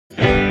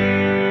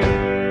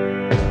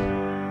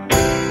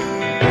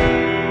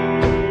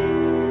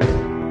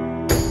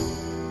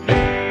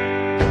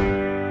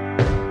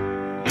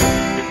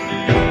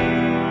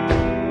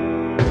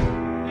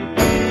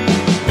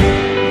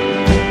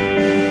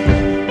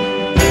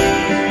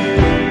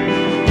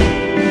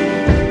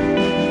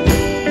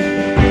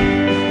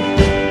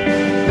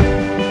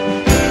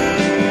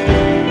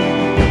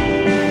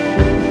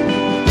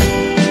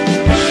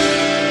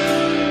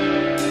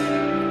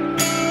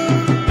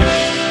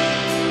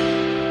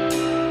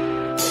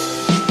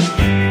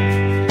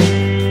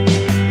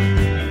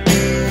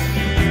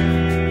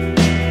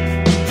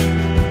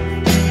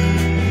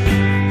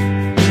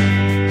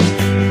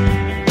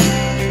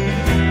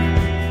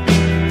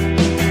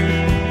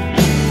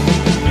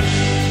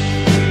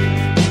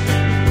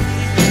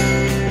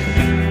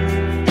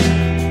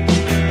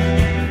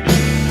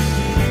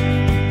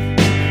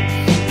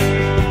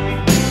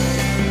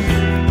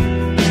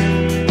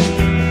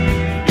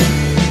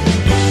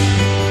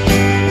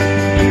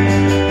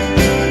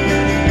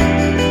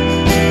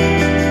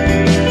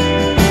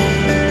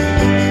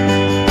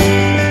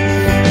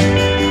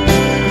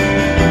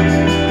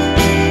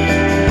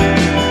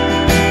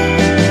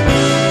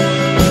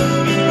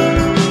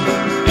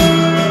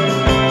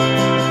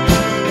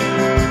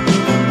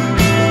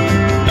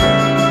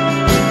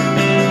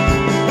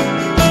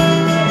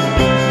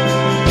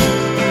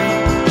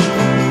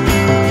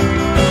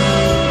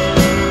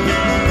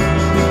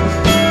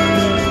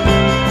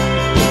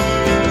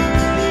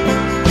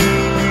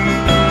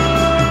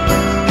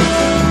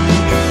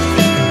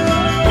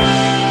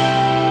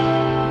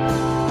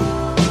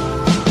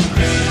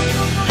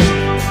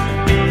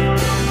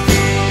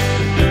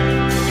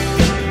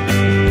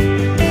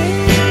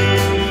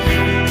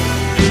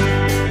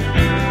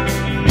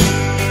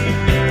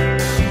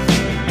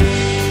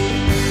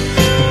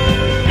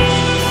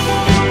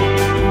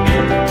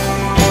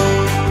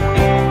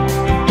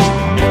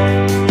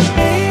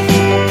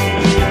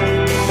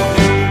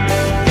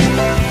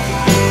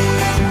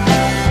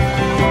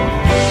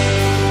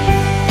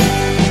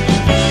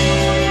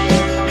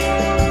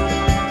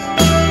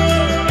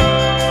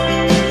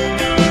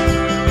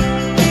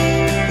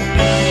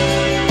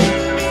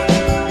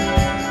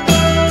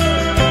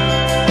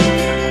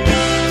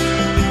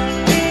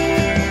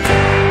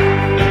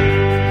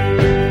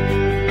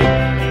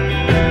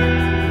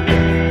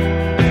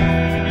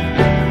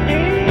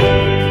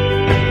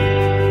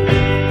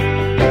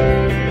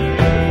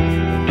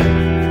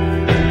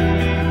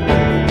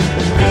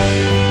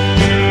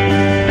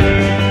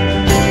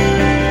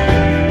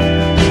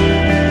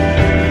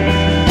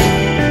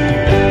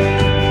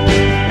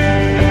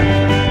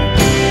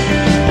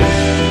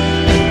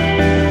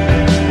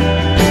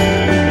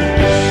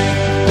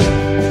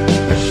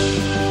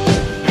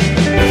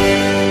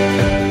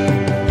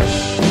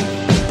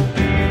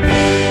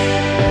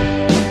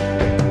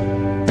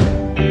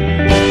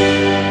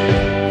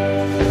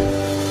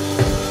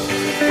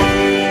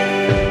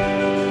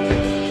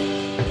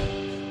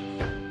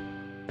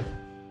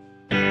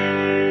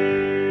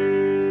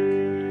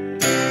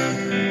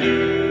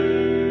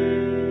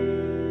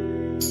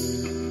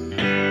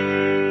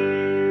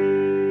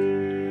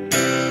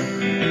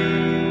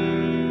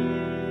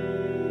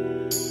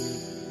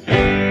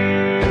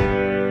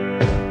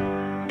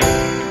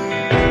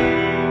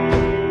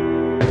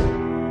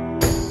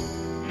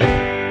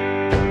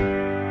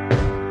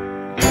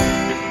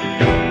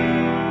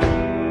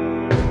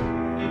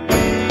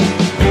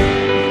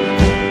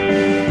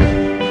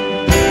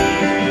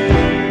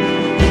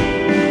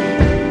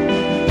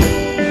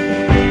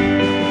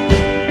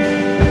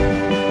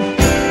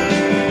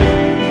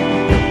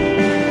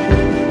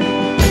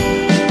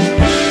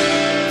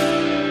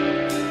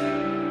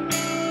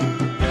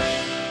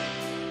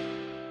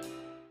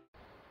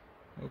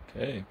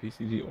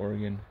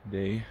morning,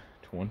 day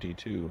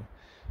 22.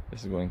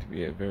 This is going to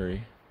be a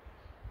very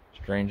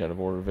strange out of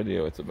order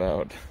video. It's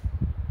about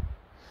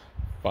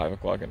 5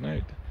 o'clock at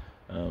night.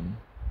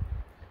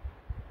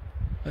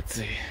 Let's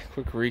see,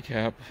 quick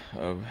recap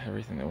of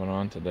everything that went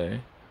on today.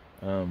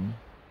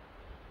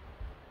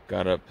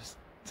 Got up,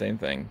 same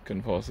thing,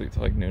 couldn't fall asleep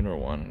till like noon or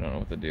 1, I don't know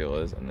what the deal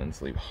is, and then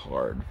sleep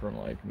hard from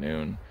like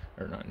noon,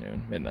 or not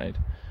noon, midnight.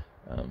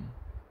 And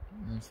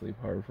then sleep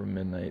hard from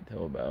midnight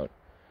till about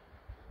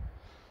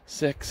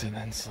 6, and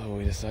then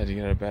slowly decided to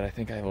get out of bed. I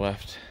think I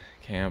left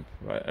camp,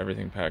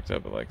 everything packed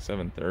up at like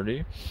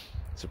 7:30.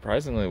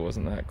 Surprisingly, it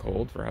wasn't that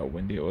cold for how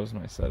windy it was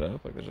when I set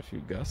up. Like, there's a few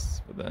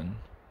gusts, but then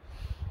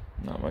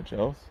not much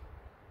else.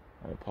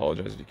 I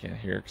apologize if you can't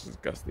hear because it's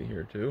gusty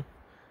here too.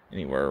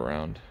 Anywhere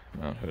around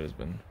Mount Hood has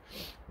been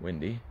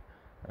windy.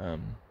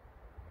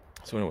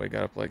 So anyway,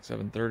 got up like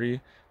 7:30,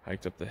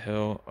 hiked up the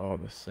hill. Oh,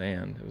 the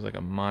sand. It was like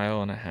 1.5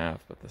 miles,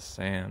 but the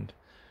sand.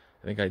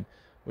 I think I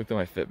looked at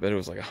my Fitbit, it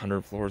was like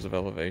 100 floors of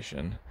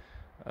elevation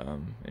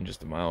in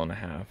just 1.5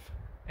 miles.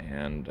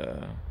 And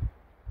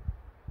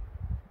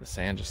the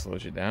sand just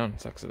slows you down,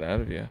 sucks it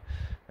out of you.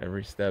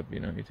 Every step,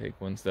 you take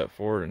one step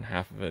forward and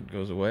half of it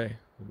goes away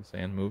with the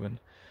sand moving.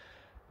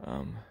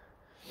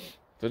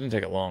 So it didn't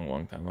take a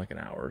long time, like an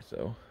hour or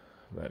so.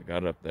 But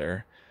got up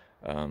there.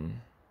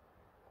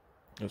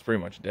 It was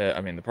pretty much dead.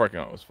 I mean, the parking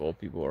lot was full.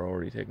 People are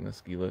already taking the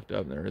ski lift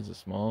up. There is a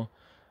small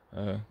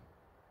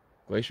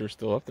glacier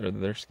still up there that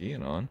they're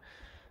skiing on.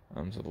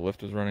 So the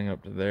lift was running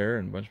up to there,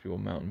 and a bunch of people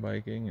mountain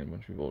biking, and a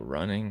bunch of people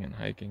running and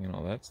hiking and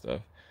all that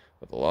stuff.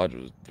 But the lodge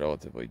was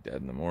relatively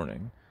dead in the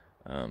morning.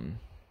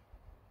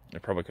 I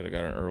probably could have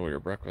got an earlier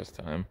breakfast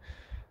time,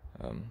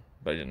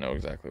 but I didn't know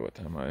exactly what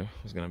time I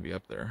was going to be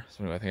up there.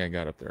 So anyway, I think I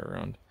got up there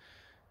around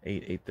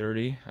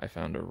 8:30. I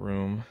found a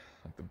room,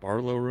 like the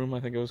Barlow room, I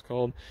think it was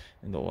called,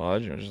 in the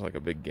lodge. It was just like a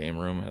big game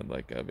room. It had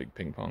like a big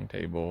ping pong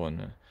table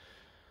and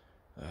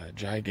a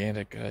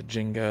gigantic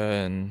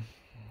Jenga and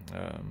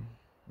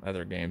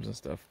other games and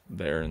stuff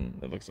there,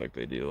 and it looks like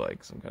they do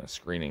like some kind of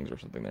screenings or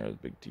something there. There's a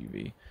big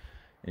TV.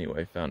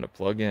 Anyway, found a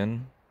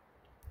plug-in,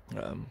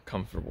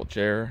 comfortable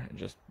chair, and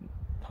just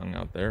hung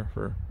out there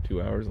for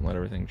 2 hours and let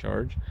everything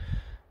charge.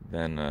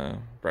 Then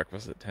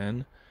breakfast at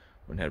 10.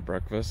 Went and had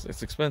breakfast.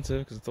 It's expensive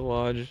because it's a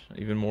lodge,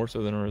 even more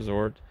so than a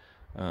resort.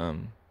 But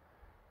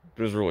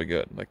it was really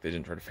good. Like, they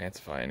didn't try to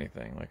fancify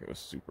anything. Like, it was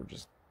super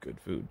just good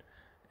food.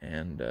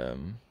 And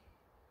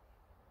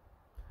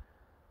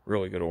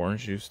really good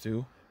orange juice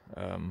too.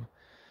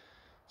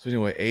 So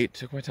anyway, ate,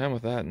 took my time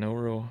with that, no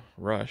real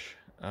rush.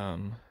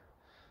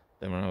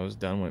 Then when I was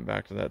done, went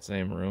back to that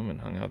same room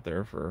and hung out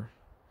there for,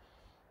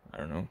 I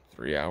don't know,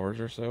 3 hours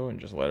or so, and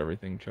just let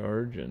everything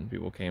charge, and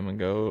people came and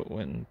go,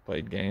 went and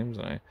played games,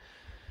 and I,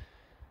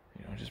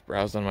 just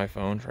browsed on my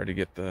phone, tried to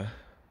get the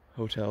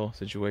hotel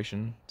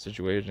situation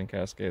situated in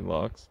Cascade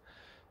Locks.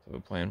 So I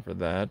plan for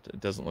that.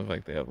 It doesn't look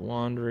like they have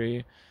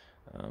laundry,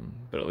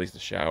 but at least a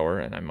shower,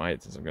 and I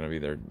might, since I'm going to be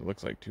there, it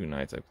looks like 2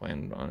 nights, I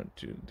planned on it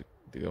to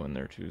go in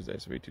there Tuesday,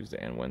 so it'll be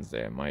Tuesday and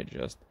Wednesday. I might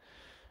just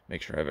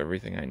make sure I have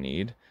everything I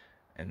need,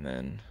 and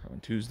then on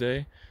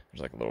Tuesday,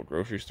 there's like a little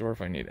grocery store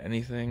if I need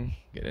anything,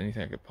 get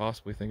anything I could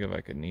possibly think of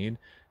I could need,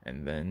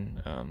 and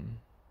then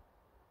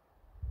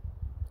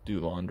do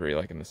laundry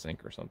like in the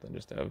sink or something,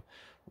 just to have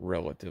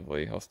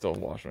relatively, I'll still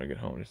wash when I get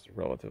home, just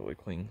relatively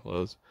clean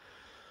clothes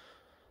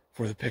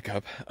for the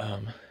pickup.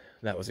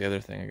 That was the other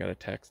thing. I got a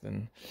text,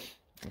 and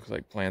looks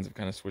like plans have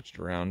kind of switched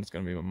around. It's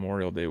going to be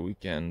Memorial Day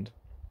weekend,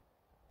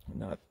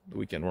 not the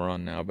weekend we're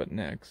on now, but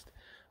next.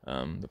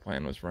 The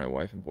plan was for my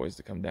wife and boys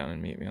to come down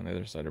and meet me on the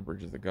other side of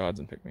Bridge of the Gods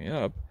and pick me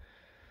up,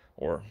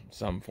 or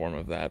some form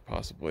of that,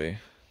 possibly.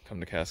 Come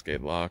to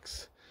Cascade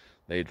Locks,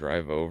 they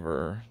drive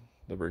over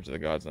the Bridge of the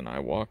Gods, and I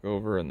walk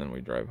over, and then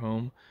we drive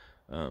home.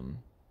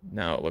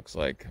 Now it looks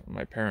like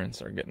my parents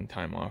are getting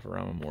time off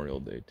around Memorial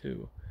Day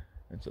too,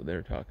 and so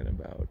they're talking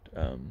about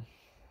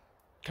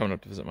coming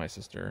up to visit my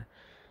sister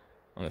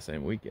on the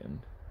same weekend.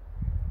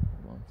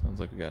 Well, it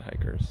sounds like we got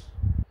hikers.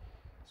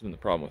 It's been the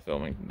problem with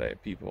filming today.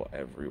 People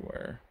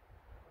everywhere,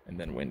 and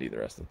then windy the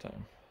rest of the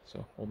time.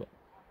 So hold up.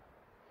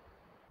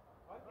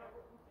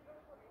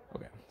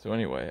 Okay. So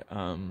anyway,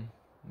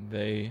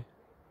 my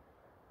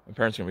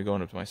parents are gonna be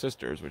going up to my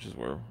sister's, which is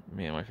where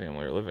me and my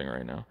family are living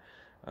right now.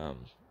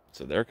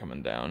 So they're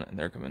coming down, and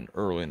they're coming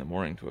early in the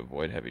morning to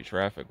avoid heavy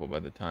traffic. Well, by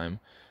the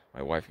time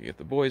my wife could get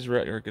the boys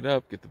ready, or get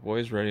up, get the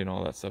boys ready, and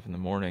all that stuff in the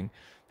morning,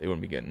 they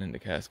wouldn't be getting into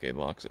Cascade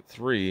Locks at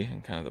 3,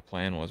 and kind of the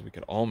plan was we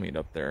could all meet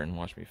up there and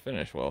watch me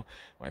finish. Well,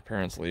 my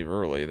parents leave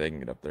early, they can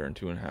get up there in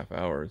 2.5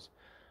 hours,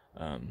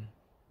 and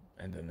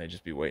then they'd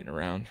just be waiting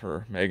around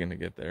for Megan to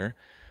get there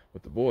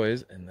with the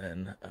boys, and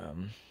then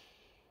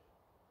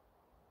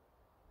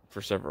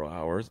for several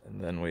hours,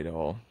 and then we'd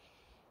all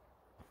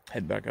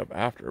head back up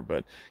after,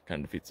 but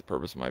kind of defeats the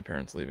purpose of my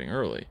parents leaving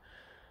early.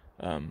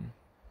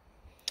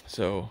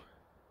 So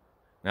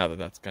now that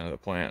that's kind of the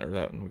plan, or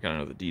that we kind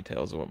of know the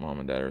details of what mom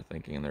and dad are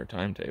thinking in their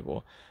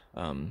timetable,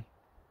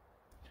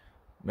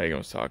 Megan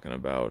was talking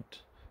about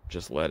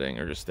just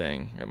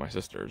staying at my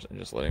sister's and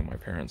just letting my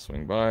parents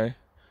swing by,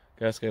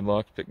 Cascade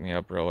Locks pick me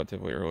up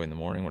relatively early in the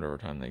morning, whatever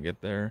time they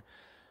get there.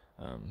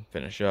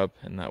 Finish up,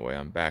 and that way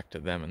I'm back to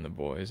them and the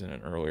boys in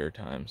an earlier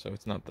time. So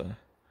it's not the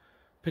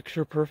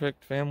picture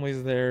perfect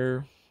family's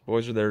there,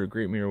 boys are there to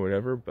greet me or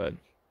whatever, but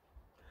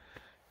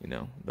you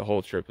know, the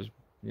whole trip is,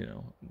 you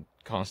know,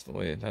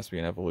 constantly, it has to be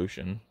an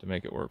evolution to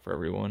make it work for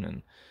everyone.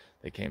 And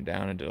they came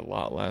down and did a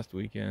lot last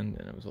weekend,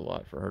 and it was a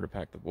lot for her to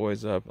pack the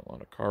boys up, a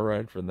lot of car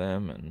ride for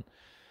them, and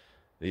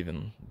I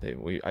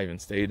even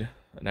stayed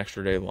an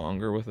extra day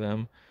longer with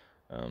them,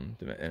 and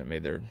it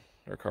made their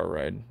car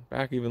ride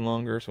back even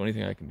longer. So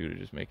anything I can do to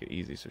just make it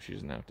easy so she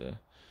doesn't have to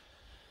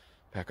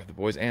pack up the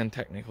boys, and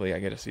technically I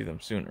get to see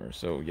them sooner.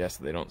 So yes,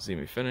 they don't see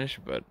me finish,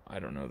 but I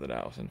don't know that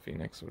Alice and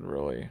Phoenix would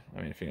really,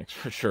 I mean, Phoenix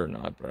for sure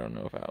not, but I don't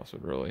know if Alice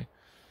would really,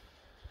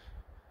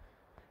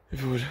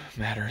 if it would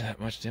matter that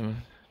much to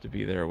him to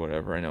be there or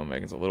whatever. I know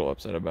Megan's a little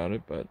upset about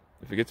it, but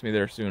if it gets me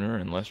there sooner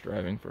and less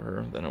driving for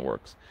her, then it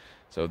works.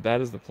 So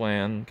that is the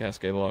plan.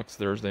 Cascade Locks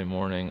Thursday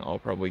morning. I'll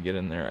probably get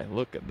in there. I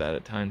look at that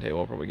at timetable.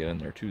 I'll probably get in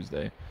there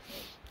Tuesday.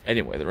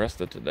 Anyway, the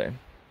rest of today.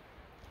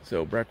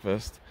 So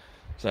breakfast,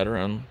 sat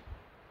around,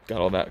 got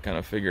all that kind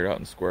of figured out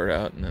and squared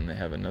out, and then they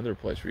have another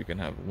place where you can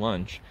have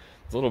lunch.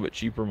 It's a little bit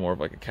cheaper, more of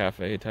like a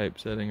cafe type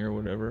setting or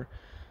whatever,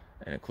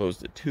 and it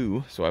closed at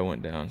 2, so I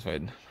went down. So I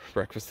had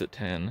breakfast at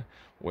 10,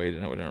 waited,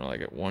 and I went down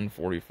like at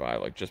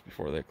 1:45, like just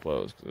before they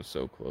closed, because it was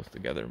so close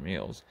together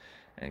meals,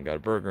 and got a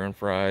burger and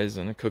fries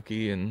and a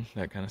cookie and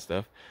that kind of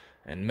stuff,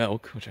 and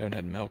milk, which I haven't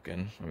had milk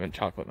in. I've had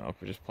chocolate milk,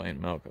 but just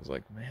plain milk. I was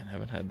like, man, I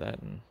haven't had that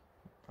in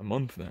a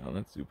month now.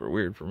 That's super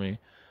weird for me.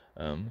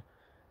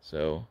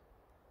 So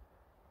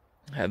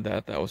had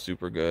that was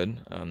super good.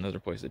 Another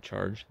place to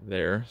charge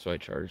there, so I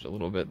charged a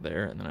little bit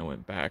there, and then I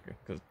went back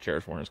because the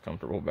chairs weren't as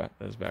comfortable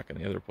as back in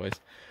the other place.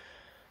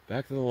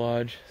 Back to the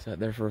lodge, sat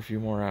there for a few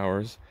more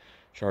hours,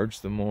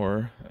 charged some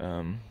more,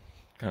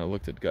 kind of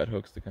looked at gut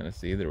hooks to kind of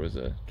see. There was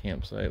a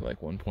campsite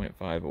like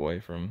 1.5 away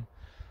from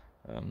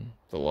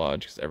the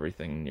lodge, because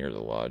everything near the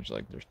lodge,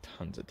 like there's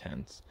tons of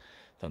tents,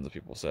 tons of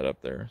people set up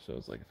there, so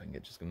it's like if I can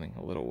get just something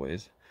a little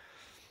ways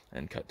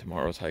and cut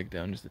tomorrow's hike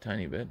down just a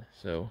tiny bit.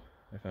 So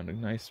I found a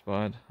nice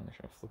spot.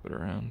 Actually, I'll flip it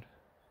around.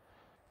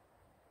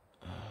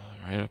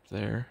 Right up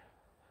there.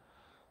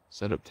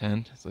 Set up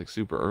tent. It's like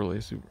super early.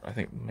 I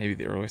think maybe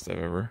the earliest I've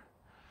ever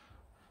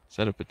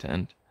set up a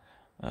tent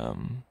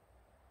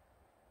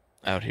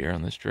out here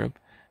on this trip.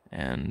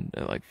 And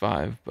at like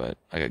 5, but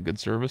I got good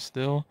service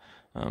still.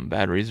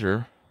 Batteries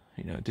are,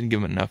 it didn't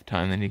give them enough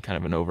time. They need kind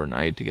of an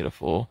overnight to get a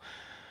full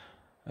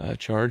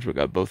charge, but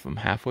got both of them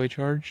halfway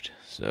charged.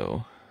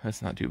 So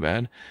that's not too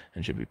bad,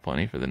 and should be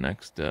plenty for the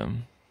next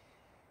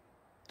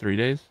 3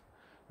 days,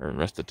 or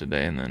rest of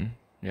today, and then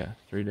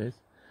 3 days.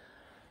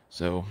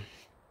 So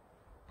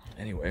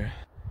anyway,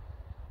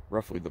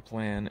 roughly the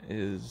plan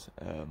is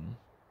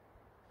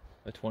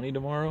a 20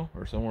 tomorrow,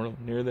 or somewhere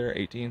near there,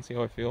 18, see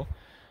how I feel.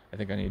 I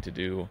think I need to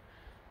do,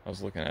 I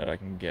was looking at it, I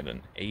can get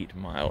an 8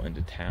 mile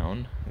into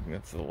town. I think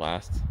that's the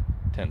last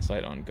tent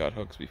site on gut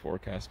hooks before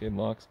Cascade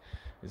Locks,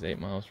 is 8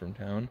 miles from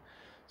town.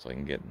 So I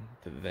can get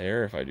to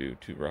there if I do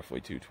roughly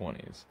 2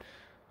 20s.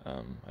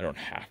 I don't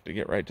have to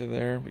get right to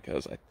there,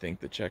 because I think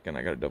the check-in,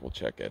 I gotta double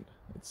check it.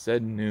 It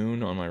said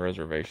noon on my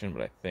reservation,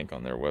 but I think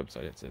on their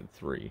website it said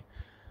 3.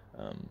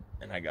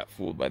 And I got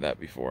fooled by that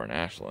before in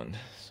Ashland,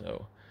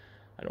 so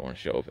I don't want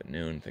to show up at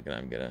noon thinking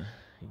I'm gonna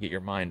get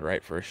your mind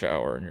right for a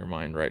shower and your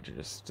mind right to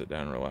just sit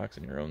down and relax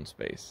in your own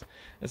space.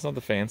 It's not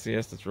the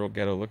fanciest, it's real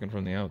ghetto looking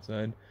from the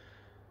outside,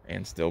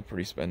 and still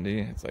pretty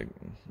spendy. It's like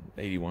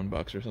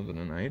 $81 or something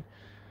a night.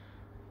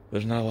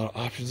 There's not a lot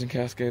of options in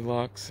Cascade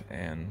Locks,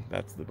 and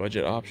that's the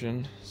budget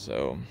option.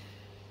 So,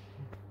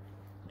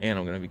 and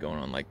I'm going to be going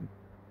on like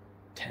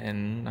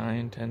 10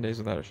 days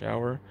without a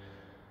shower.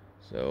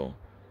 So,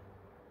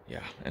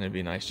 yeah, and it'd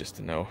be nice just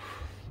to know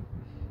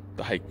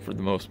the hike for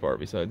the most part,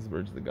 besides the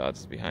Bridge of the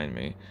Gods is behind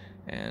me,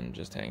 and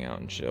just hang out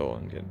and chill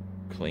and get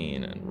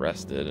clean and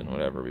rested and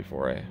whatever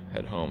before I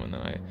head home. And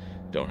then I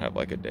don't have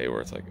like a day where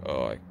it's like,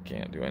 oh, I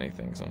can't do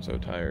anything because I'm so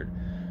tired.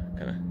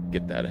 Kind of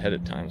get that ahead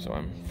of time so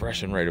I'm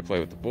fresh and ready to play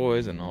with the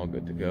boys and all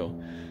good to go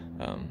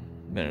the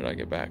minute I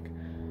get back.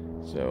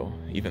 So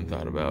even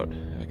thought about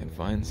if I can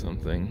find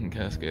something in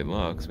Cascade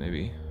Locks,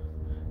 maybe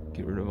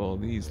get rid of all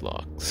these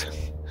locks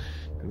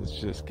because it's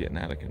just getting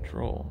out of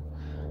control.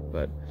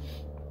 But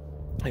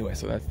anyway,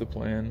 so that's the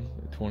plan.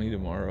 20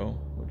 tomorrow,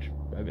 which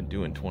I've been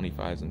doing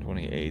 25s and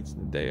 28s.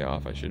 The day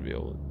off I should be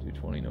able to do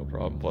 20 no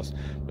problem, plus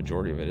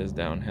majority of it is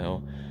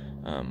downhill.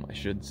 I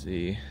should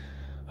see,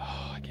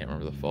 I can't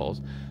remember the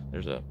falls.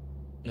 There's a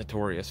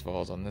Notorious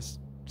Falls on this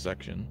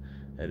section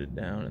headed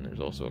down, and there's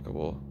also a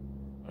couple,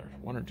 or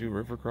 1 or 2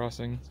 river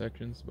crossing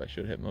sections, but I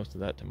should hit most of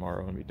that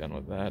tomorrow and be done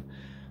with that.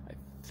 I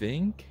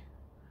think,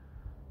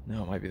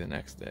 no, it might be the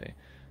next day.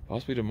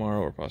 Possibly tomorrow,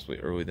 or possibly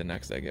early the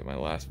next day, I get my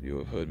last view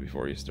of Hood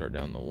before you start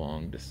down the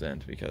long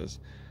descent, because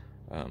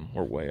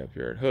we're way up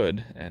here at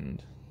Hood,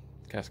 and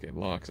Cascade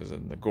Locks is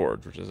in the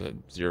gorge, which is at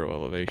 0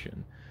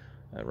 elevation,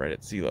 right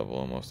at sea level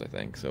almost, I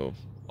think. So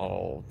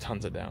all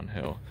tons of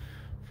downhill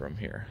from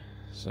here.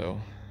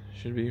 So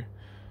should be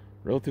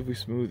relatively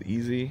smooth,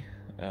 easy.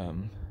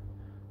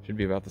 Should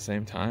be about the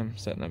same time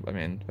setting up. I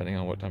mean, depending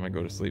on what time I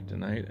go to sleep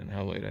tonight and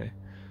how late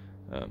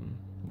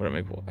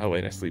how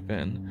late I sleep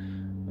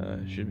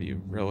in, should be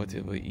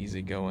relatively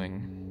easy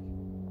going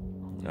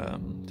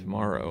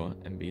tomorrow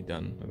and be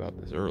done about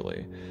this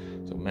early.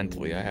 So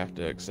mentally, I have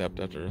to accept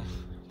after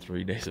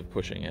 3 days of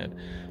pushing it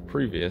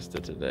previous to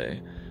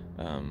today,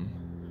 a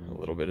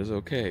little bit is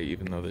okay,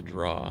 even though the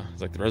draw,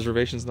 it's like the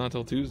reservation's not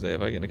till Tuesday.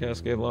 If I get into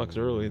Cascade Locks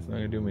early, it's not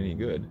gonna do me any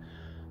good.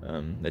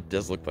 It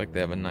does look like they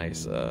have a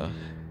nice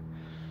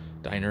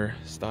diner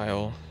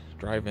style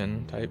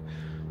drive-in type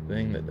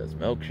thing that does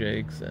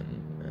milkshakes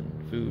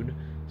and food.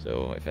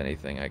 So if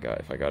anything,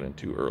 if I got in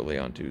too early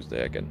on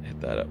Tuesday, I can hit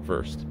that up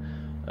first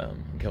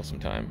and kill some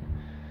time.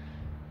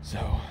 So,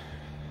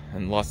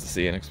 and lots to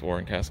see and explore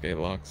in Cascade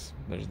Locks.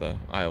 There's the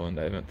island,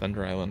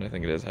 Thunder Island, I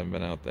think it is. Haven't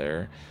been out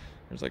there.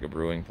 There's like a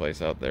brewing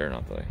place out there.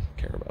 Not that I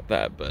care about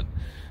that, but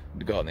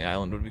to go out on the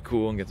island would be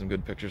cool and get some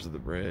good pictures of the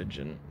bridge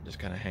and just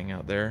kind of hang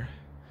out there.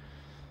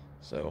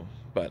 So,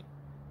 but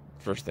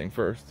first thing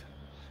first,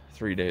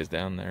 3 days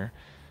down there,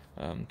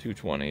 2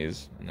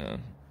 20s and a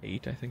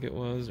 8, I think it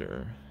was,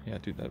 or yeah,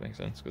 dude, that makes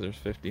sense because there's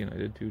 50 and I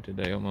did 2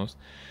 today almost.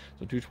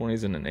 So 2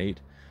 20s and an 8.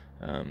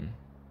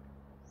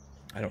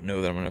 I don't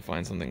know that I'm going to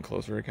find something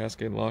closer to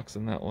Cascade Locks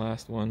than that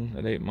last one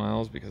at 8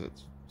 miles because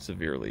it's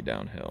severely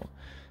downhill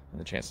and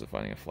the chances of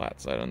finding a flat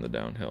side on the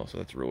downhill. So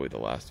that's really the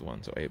last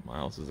one. So 8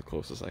 miles is the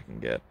closest I can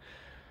get.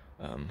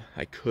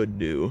 I could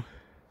do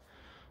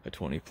a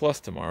 20 plus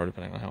tomorrow,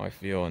 depending on how I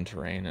feel in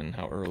terrain and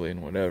how early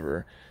and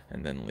whatever,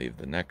 and then leave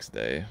the next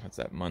day, what's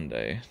that,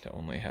 Monday, to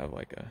only have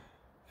like a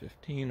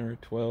 15 or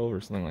 12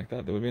 or something like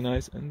that. That would be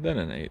nice, and then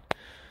an 8.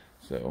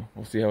 So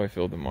we'll see how I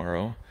feel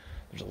tomorrow.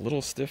 There's a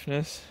little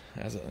stiffness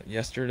as of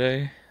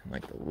yesterday,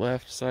 like the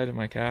left side of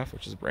my calf,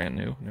 which is brand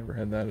new. Never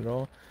had that at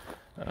all.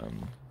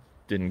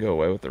 Didn't go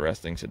away with the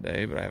resting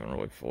today, but I haven't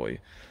really fully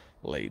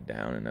laid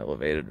down and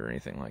elevated or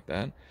anything like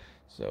that.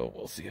 So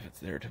we'll see if it's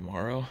there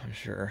tomorrow. I'm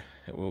sure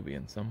it will be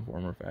in some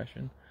form or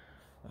fashion.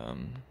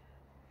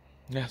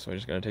 Yeah, so I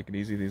just got to take it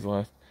easy these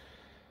last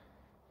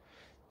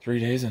 3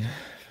 days and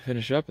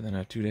finish up, and then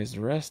have 2 days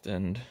to rest,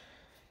 and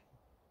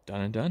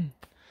done and done.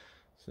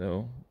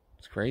 So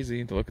it's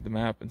crazy to look at the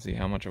map and see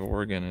how much of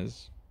Oregon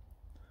is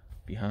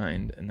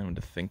behind, and then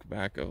to think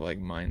back of like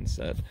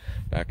mindset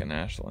back in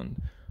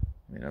Ashland.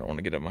 I mean, I don't want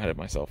to get up ahead of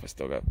myself. I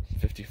still got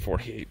 50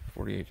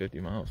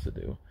 miles to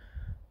do,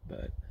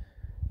 but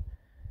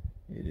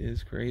it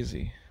is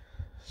crazy.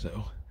 So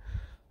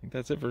I think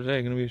that's it for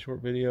today. Gonna be a short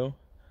video.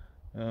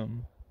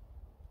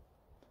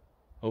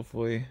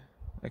 Hopefully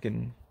I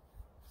can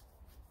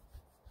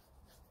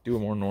do a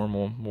more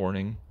normal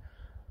morning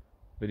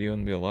video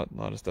and be a lot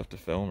of stuff to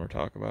film or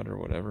talk about or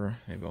whatever.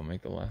 Maybe I'll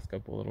make the last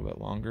couple a little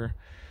bit longer.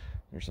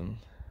 There's some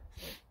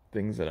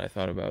things that I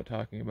thought about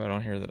talking about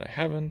on here that I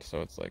haven't,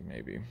 so it's like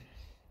maybe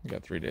we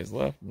got 3 days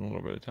left and a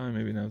little bit of time.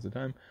 Maybe now's the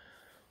time.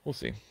 We'll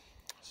see.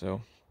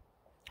 So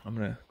I'm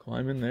gonna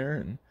climb in there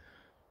and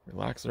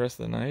relax the rest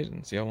of the night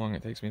and see how long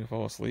it takes me to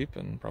fall asleep,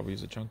 and probably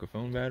use a chunk of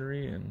phone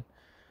battery and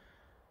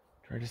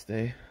try to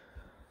stay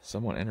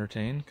somewhat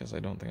entertained, because I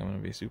don't think I'm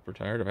going to be super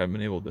tired. I haven't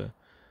been able to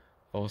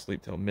fall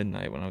asleep till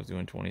midnight when I was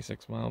doing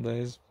 26-mile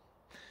days.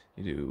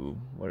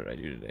 What did I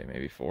do today?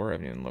 Maybe 4. I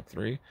haven't even looked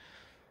 3.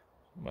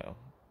 Well,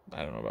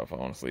 I don't know about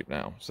falling asleep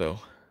now. So,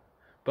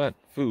 but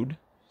food,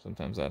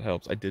 sometimes that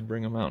helps. I did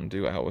bring a Mountain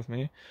Dew out with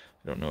me.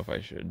 I don't know if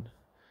I should.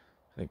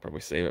 I think probably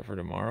save it for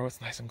tomorrow.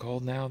 It's nice and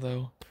cold now,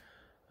 though.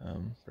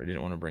 But I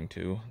didn't want to bring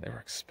 2. They were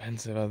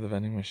expensive out of the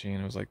vending machine.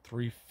 It was like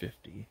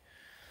 $3.50.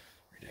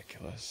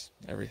 Ridiculous.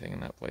 Everything in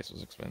that place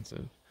was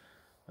expensive.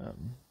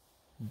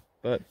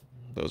 But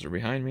those are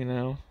behind me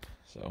now.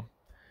 So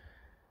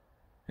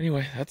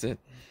anyway, that's it.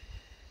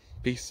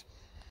 Peace.